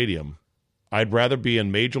lesser stadium? I'd rather be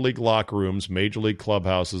in Major League locker rooms, Major League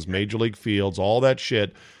clubhouses, Major League fields, all that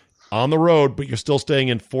shit on the road, but you're still staying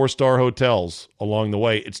in 4-star hotels along the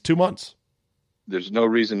way. It's 2 months. There's no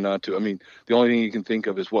reason not to. I mean, the only thing you can think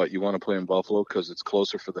of is what? You want to play in Buffalo because it's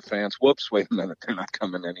closer for the fans? Whoops, wait a minute. They're not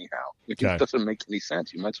coming anyhow. It doesn't make any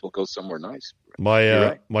sense. You might as well go somewhere nice.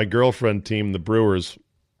 My girlfriend team, the Brewers,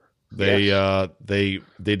 they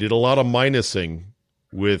did a lot of minusing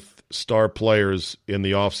with star players in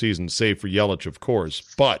the offseason, save for Yelich, of course.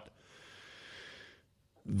 But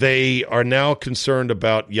they are now concerned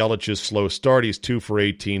about Yelich's slow start. He's 2 for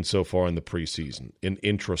 18 so far in the preseason in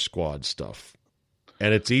intra-squad stuff.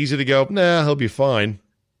 And it's easy to go, nah, he'll be fine.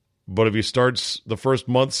 But if he starts the first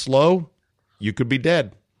month slow, you could be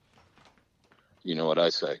dead. You know what I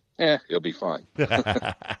say? He'll be fine.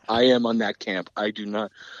 I am on that camp. I do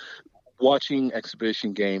not. Watching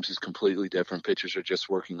exhibition games is completely different. Pitchers are just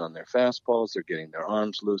working on their fastballs. They're getting their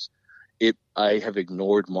arms loose. I have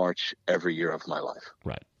ignored March every year of my life.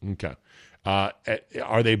 Right. Okay.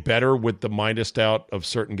 Are they better with the minus out of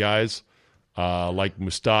certain guys? Like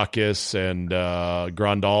Moustakas and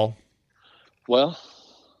Grandal? Well,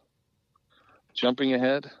 jumping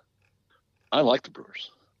ahead, I like the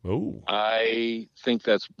Brewers. Oh, I think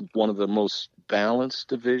that's one of the most balanced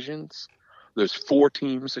divisions. There's 4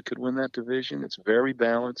 teams that could win that division. It's very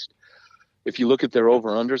balanced. If you look at their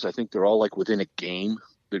over-unders, I think they're all like within a game.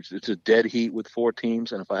 It's a dead heat with 4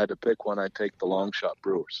 teams, and if I had to pick one, I'd take the long shot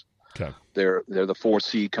Brewers. Okay. They're the 4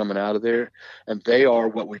 seed coming out of there, and they are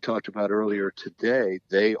what we talked about earlier today.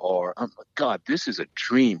 They are, oh my God, this is a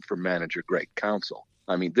dream for manager Greg Counsell.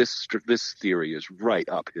 I mean, this theory is right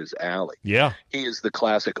up his alley. Yeah. He is the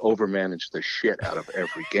classic overmanaged the shit out of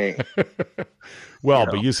every game. Well,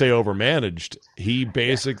 but you say overmanaged. He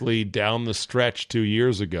basically, down the stretch 2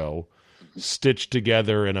 years ago, stitched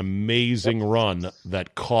together an amazing run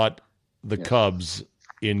that caught the Cubs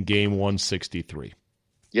in game 163.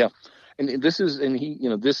 Yeah. And this is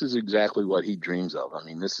exactly what he dreams of. I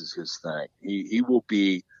mean, this is his thing. He will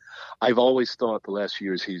be. I've always thought the last few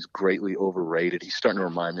years he's greatly overrated. He's starting to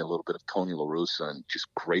remind me a little bit of Tony La Russa, and just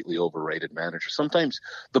greatly overrated manager. Sometimes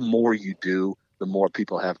the more you do, the more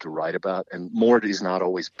people have to write about, and more is not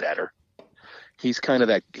always better. He's kind of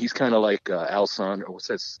like Alshon, or what's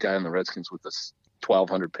that guy on the Redskins with this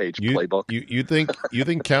 1,200-page playbook? You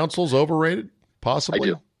think Counsell's overrated? Possibly.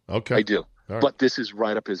 I do. Okay. I do. Right. But this is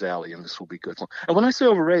right up his alley, and this will be good. And when I say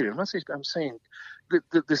overrated, I'm saying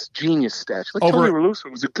this genius status. Like Tony La Russa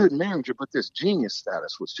was a good manager, but this genius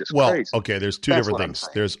status was just crazy. Okay, there's two different things.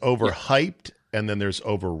 There's overhyped, and then there's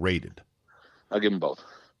overrated. I'll give them both.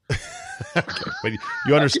 Okay, but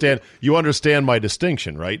you understand my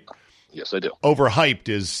distinction, right? Yes, I do. Overhyped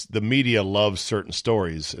is the media loves certain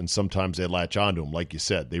stories, and sometimes they latch onto them. Like you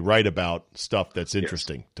said, they write about stuff that's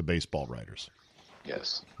interesting to baseball writers.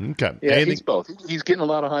 Yes. Okay. Yeah, he's both. He's getting a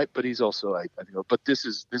lot of hype, but he's also, but this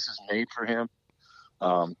is made for him.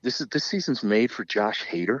 This season's made for Josh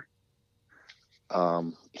Hader.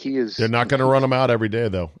 He is. They're not going to run him out every day,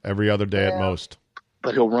 though. Every other day at most.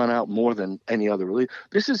 But he'll run out more than any other reliever.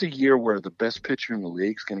 This is a year where the best pitcher in the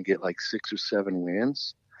league is going to get like 6 or 7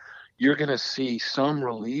 wins. You're going to see some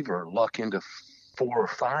reliever luck into 4 or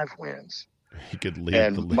 5 wins. He could lead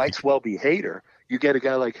and the league. Might well be Hader. You get a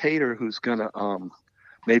guy like Hader who's going to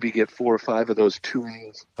maybe get 4 or 5 of those 2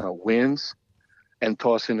 innings wins and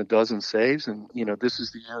toss in a dozen saves. And, this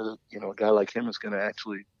is the year that, a guy like him is going to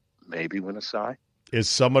actually maybe win a Cy. Is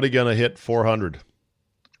somebody going to hit 400?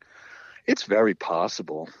 It's very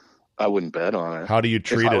possible. I wouldn't bet on it. How do you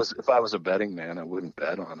treat it? If I was a betting man, I wouldn't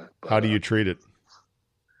bet on it. But, how do you treat it?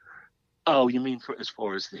 Oh, you mean as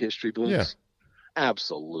far as the history books? Yeah.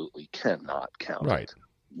 Absolutely cannot count it.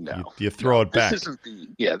 No. You throw it back.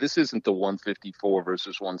 This isn't the 154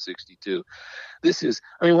 versus 162.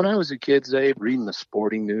 When I was a kid, Zabe, reading the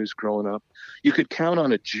sporting news growing up, you could count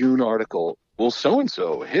on a June article, well,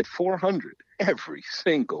 so-and-so hit 400 every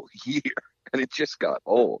single year, and it just got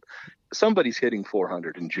old. Somebody's hitting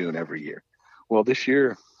 400 in June every year. Well, this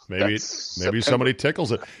year, maybe somebody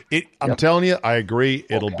tickles it. I'm telling you, I agree.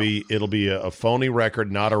 It'll be a phony record,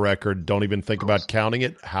 not a record. Don't even think about counting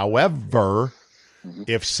it. However,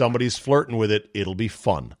 if somebody's flirting with it, it'll be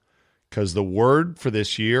fun. Because the word for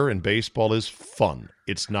this year in baseball is fun.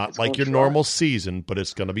 It's not like your normal season, but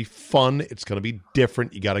it's going to be fun. It's going to be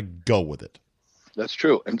different. You got to go with it. That's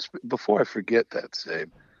true. And before I forget that,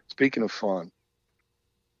 Zabe, speaking of fun,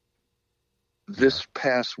 this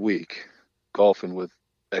past week, golfing with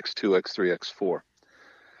X2, X3, X4,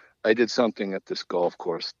 I did something at this golf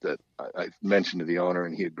course that I mentioned to the owner,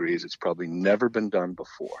 and he agrees it's probably never been done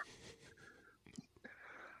before.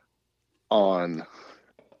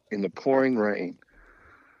 In the pouring rain,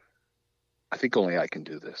 I think only I can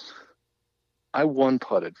do this. I one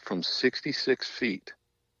putted from 66 feet.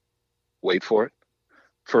 Wait for it.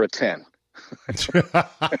 For a 10.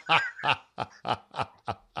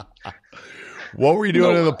 What were you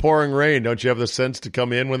doing in the pouring rain? Don't you have the sense to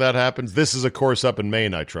come in when that happens? This is a course up in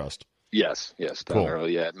Maine, I trust. Yes. Done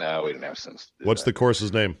early. Yeah, no, we didn't have sense to do What's the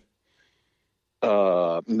course's name?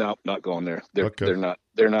 No, not going there.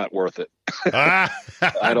 They're not worth it. I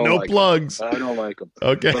don't no like plugs. Them. I don't like them.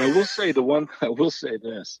 Okay. But I will say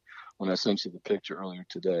this when I sent you the picture earlier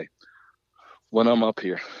today. When I'm up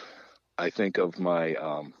here, I think of my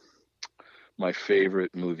my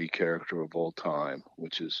favorite movie character of all time,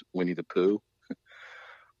 which is Winnie the Pooh.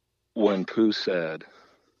 When Pooh said,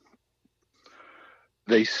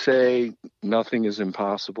 "They say nothing is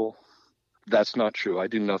impossible." That's not true. I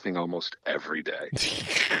do nothing almost every day.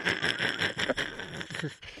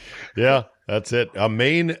 Yeah, that's it.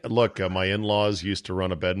 Maine, look, my in-laws used to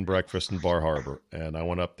run a bed and breakfast in Bar Harbor, and I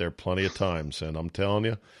went up there plenty of times, and I'm telling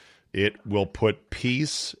you, it will put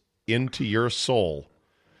peace into your soul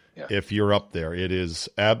if you're up there. It is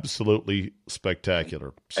absolutely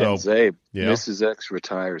spectacular. So, and Zabe, Mrs. X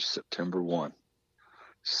retires September 1.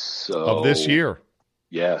 So of this year.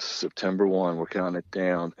 Yes, September 1, we're counting it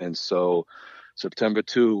down. And so September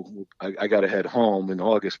 2, I got to head home in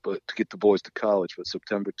August but to get the boys to college. But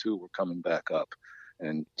September 2, we're coming back up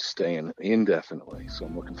and staying indefinitely. So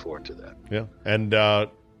I'm looking forward to that. Yeah. And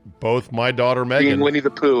both my daughter, Megan. Being Winnie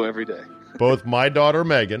the Pooh every day. Both my daughter,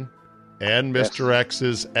 Megan, and Mr.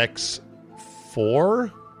 X's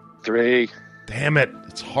X4? 3. Damn it.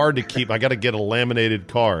 It's hard to keep. I got to get a laminated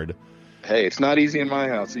card. Hey, it's not easy in my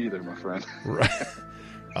house either, my friend.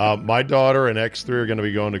 Right. My daughter and X3 are going to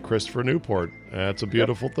be going to Christopher Newport. That's a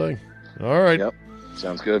beautiful thing. All right. Yep.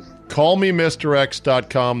 Sounds good.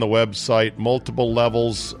 CallMeMrX.com, the website, multiple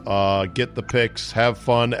levels. Get the picks. Have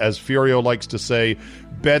fun. As Furio likes to say,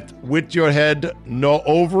 bet with your head, no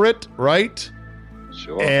over it, right?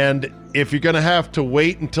 Sure. And if you're going to have to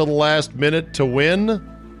wait until the last minute to win,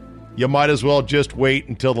 you might as well just wait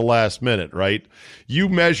until the last minute, right? You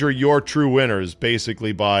measure your true winners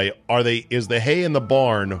basically by is the hay in the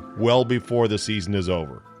barn well before the season is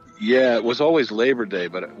over? Yeah, it was always Labor Day,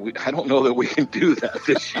 but I don't know that we can do that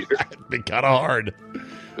this year. It'd be kind of hard.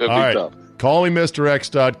 It'd be right. tough.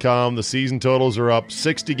 CallMeMrX.com. The season totals are up.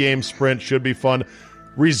 60-game sprint should be fun.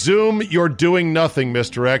 Resume your doing nothing,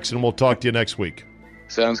 Mr. X, and we'll talk to you next week.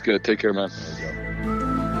 Sounds good. Take care, man.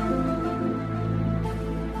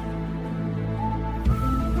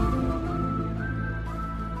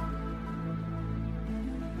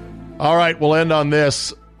 All right, we'll end on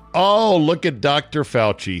this. Oh, look at Dr.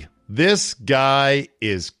 Fauci. This guy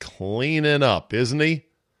is cleaning up, isn't he?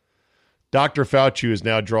 Dr. Fauci is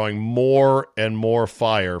now drawing more and more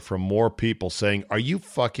fire from more people saying, are you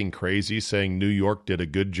fucking crazy, saying New York did a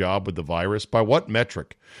good job with the virus? By what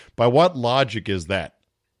metric? By what logic is that?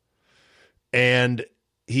 And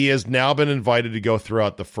he has now been invited to go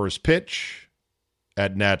throughout the first pitch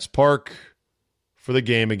at Nats Park for the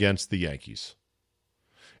game against the Yankees.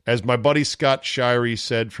 As my buddy Scott Shirey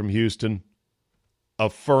said from Houston, a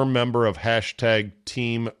firm member of hashtag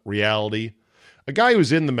Team Reality, a guy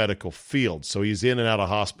who's in the medical field, so he's in and out of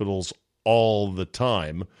hospitals all the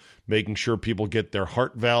time, making sure people get their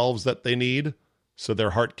heart valves that they need so their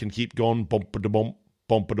heart can keep going bump-a-da-bump,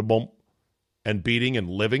 bump-a-da-bump, and beating and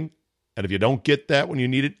living. And if you don't get that when you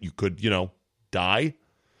need it, you could, die.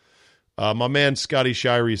 My man Scotty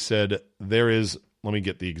Shirey said, let me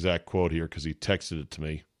get the exact quote here because he texted it to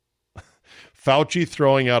me. Fauci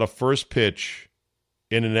throwing out a first pitch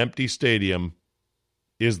in an empty stadium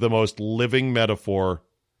is the most living metaphor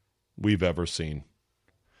we've ever seen.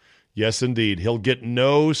 Yes, indeed. He'll get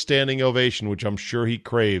no standing ovation, which I'm sure he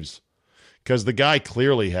craves, because the guy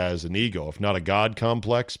clearly has an ego, if not a God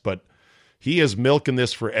complex, but he is milking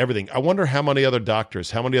this for everything. I wonder how many other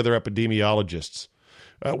doctors, how many other epidemiologists.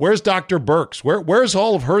 Where's Dr. Birx? Where's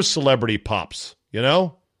all of her celebrity pops,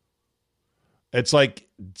 It's like,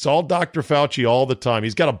 it's all Dr. Fauci all the time.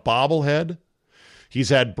 He's got a bobblehead. He's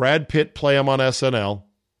had Brad Pitt play him on SNL.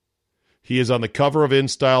 He is on the cover of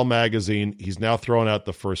InStyle magazine. He's now throwing out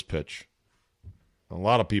the first pitch. A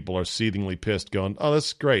lot of people are seethingly pissed going, oh, this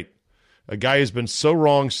is great. A guy who's been so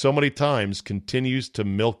wrong so many times continues to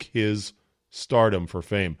milk his stardom for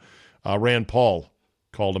fame. Rand Paul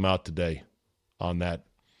called him out today on that.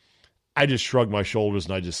 I just shrug my shoulders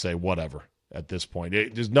and I just say, whatever. At this point,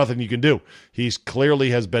 there's nothing you can do. He's clearly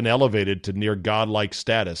has been elevated to near godlike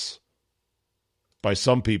status by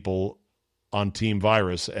some people on Team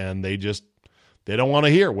Virus, and they don't want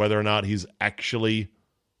to hear whether or not he's actually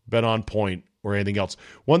been on point or anything else.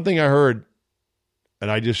 One thing I heard,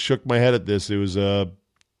 and I just shook my head at this, it was I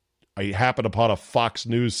happened upon a Fox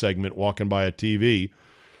News segment walking by a TV,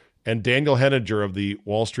 and Daniel Henninger of the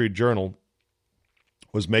Wall Street Journal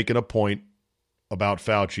was making a point about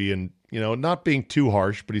Fauci and, not being too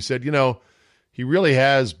harsh, but he said, he really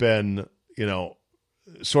has been,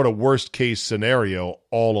 sort of worst case scenario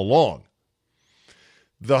all along.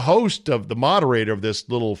 The moderator of this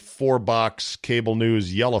little 4-box cable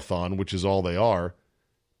news yellathon, which is all they are,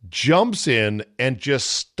 jumps in and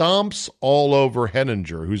just stomps all over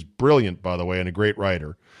Henninger, who's brilliant, by the way, and a great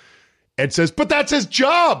writer, and says, but that's his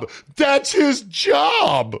job. That's his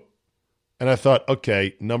job. And I thought,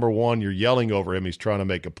 okay, number one, you're yelling over him. He's trying to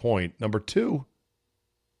make a point. Number two,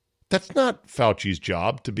 that's not Fauci's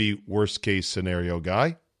job to be worst case scenario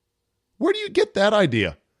guy. Where do you get that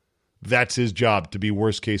idea? That's his job to be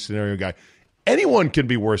worst case scenario guy. Anyone can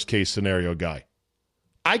be worst case scenario guy.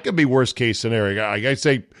 I could be worst case scenario guy. I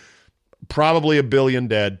say probably 1 billion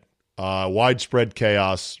dead, widespread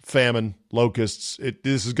chaos, famine, locusts.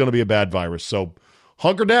 This is going to be a bad virus. So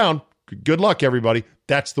hunker down. Good luck, everybody.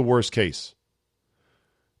 That's the worst case.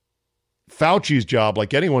 Fauci's job,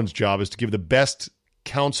 like anyone's job, is to give the best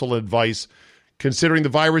counsel and advice considering the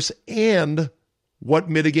virus and what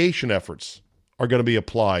mitigation efforts are going to be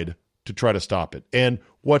applied to try to stop it and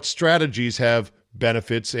what strategies have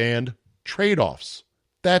benefits and trade-offs.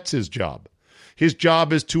 That's his job. His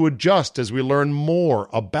job is to adjust as we learn more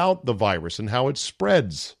about the virus and how it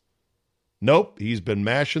spreads. Nope, he's been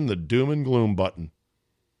mashing the doom and gloom button.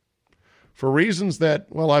 for reasons that,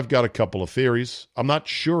 well, I've got a couple of theories. I'm not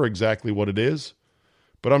sure exactly what it is,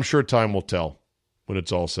 but I'm sure time will tell when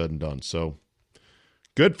it's all said and done. So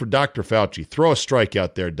good for Dr. Fauci. Throw a strike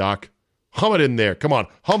out there, Doc. Hum it in there. Come on.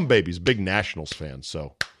 Hum babies. Big Nationals fan.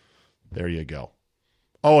 So there you go.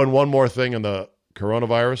 Oh, and one more thing on the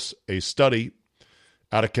coronavirus. A study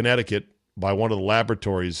out of Connecticut by one of the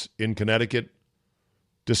laboratories in Connecticut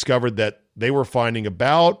discovered that they were finding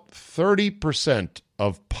about 30%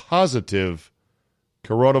 of positive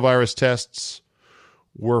coronavirus tests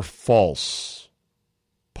were false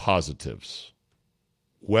positives.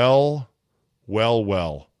 Well.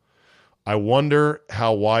 I wonder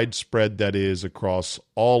how widespread that is across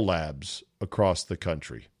all labs across the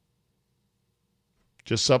country.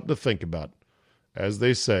 Just something to think about. As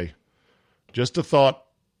they say, just a thought,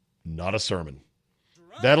 not a sermon.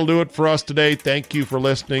 That'll do it for us today. Thank you for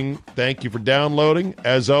listening. Thank you for downloading.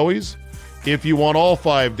 As always, if you want all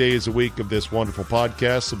 5 days a week of this wonderful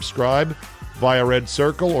podcast, subscribe via Red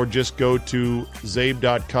Circle or just go to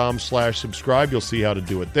zabe.com/subscribe. You'll see how to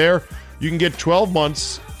do it there. You can get 12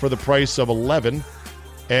 months for the price of 11,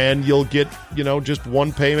 and you'll get, just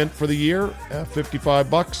one payment for the year,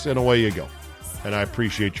 $55, and away you go. And I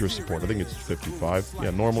appreciate your support. I think it's 55. Yeah,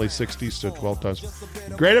 normally 60, so 12 times.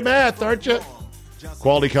 Great at math, aren't you?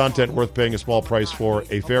 Quality content worth paying a small price for,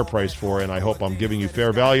 a fair price for, and I hope I'm giving you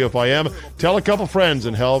fair value. If I am, tell a couple friends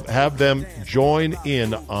and have them join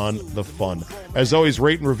in on the fun. As always,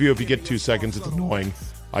 rate and review if you get 2 seconds. It's annoying.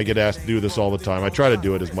 I get asked to do this all the time. I try to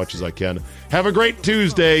do it as much as I can. Have a great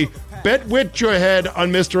Tuesday. Bet with your head on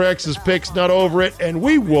Mr. X's picks, not over it, and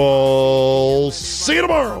we will see you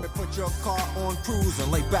tomorrow. Put your car on cruise and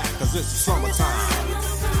lay back, 'cause it's summertime.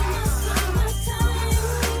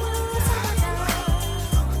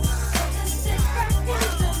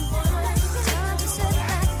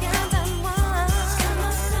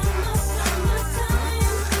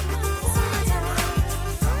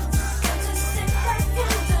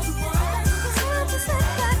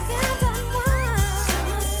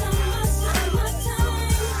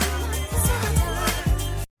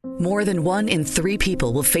 More than 1 in 3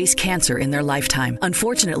 people will face cancer in their lifetime.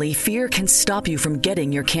 Unfortunately, fear can stop you from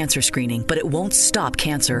getting your cancer screening, but it won't stop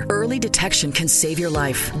cancer. Early detection can save your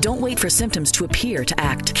life. Don't wait for symptoms to appear to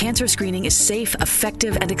act. Cancer screening is safe,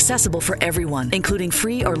 effective, and accessible for everyone, including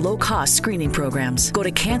free or low-cost screening programs. Go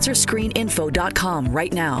to cancerscreeninfo.com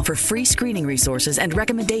right now for free screening resources and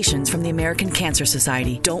recommendations from the American Cancer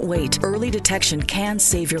Society. Don't wait. Early detection can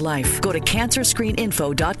save your life. Go to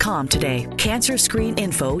cancerscreeninfo.com today.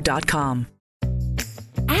 cancerscreeninfo.com.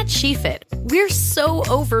 At SheFit, we're so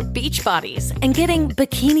over beach bodies and getting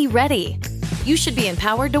bikini ready. You should be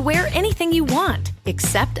empowered to wear anything you want,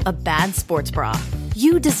 except a bad sports bra.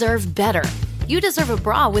 You deserve better. You deserve a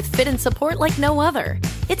bra with fit and support like no other.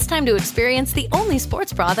 It's time to experience the only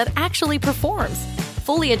sports bra that actually performs.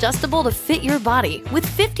 Fully adjustable to fit your body with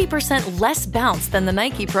 50% less bounce than the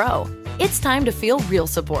Nike Pro. It's time to feel real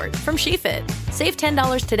support from SheFit. Save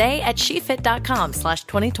 $10 today at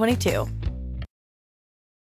SheFit.com/2022.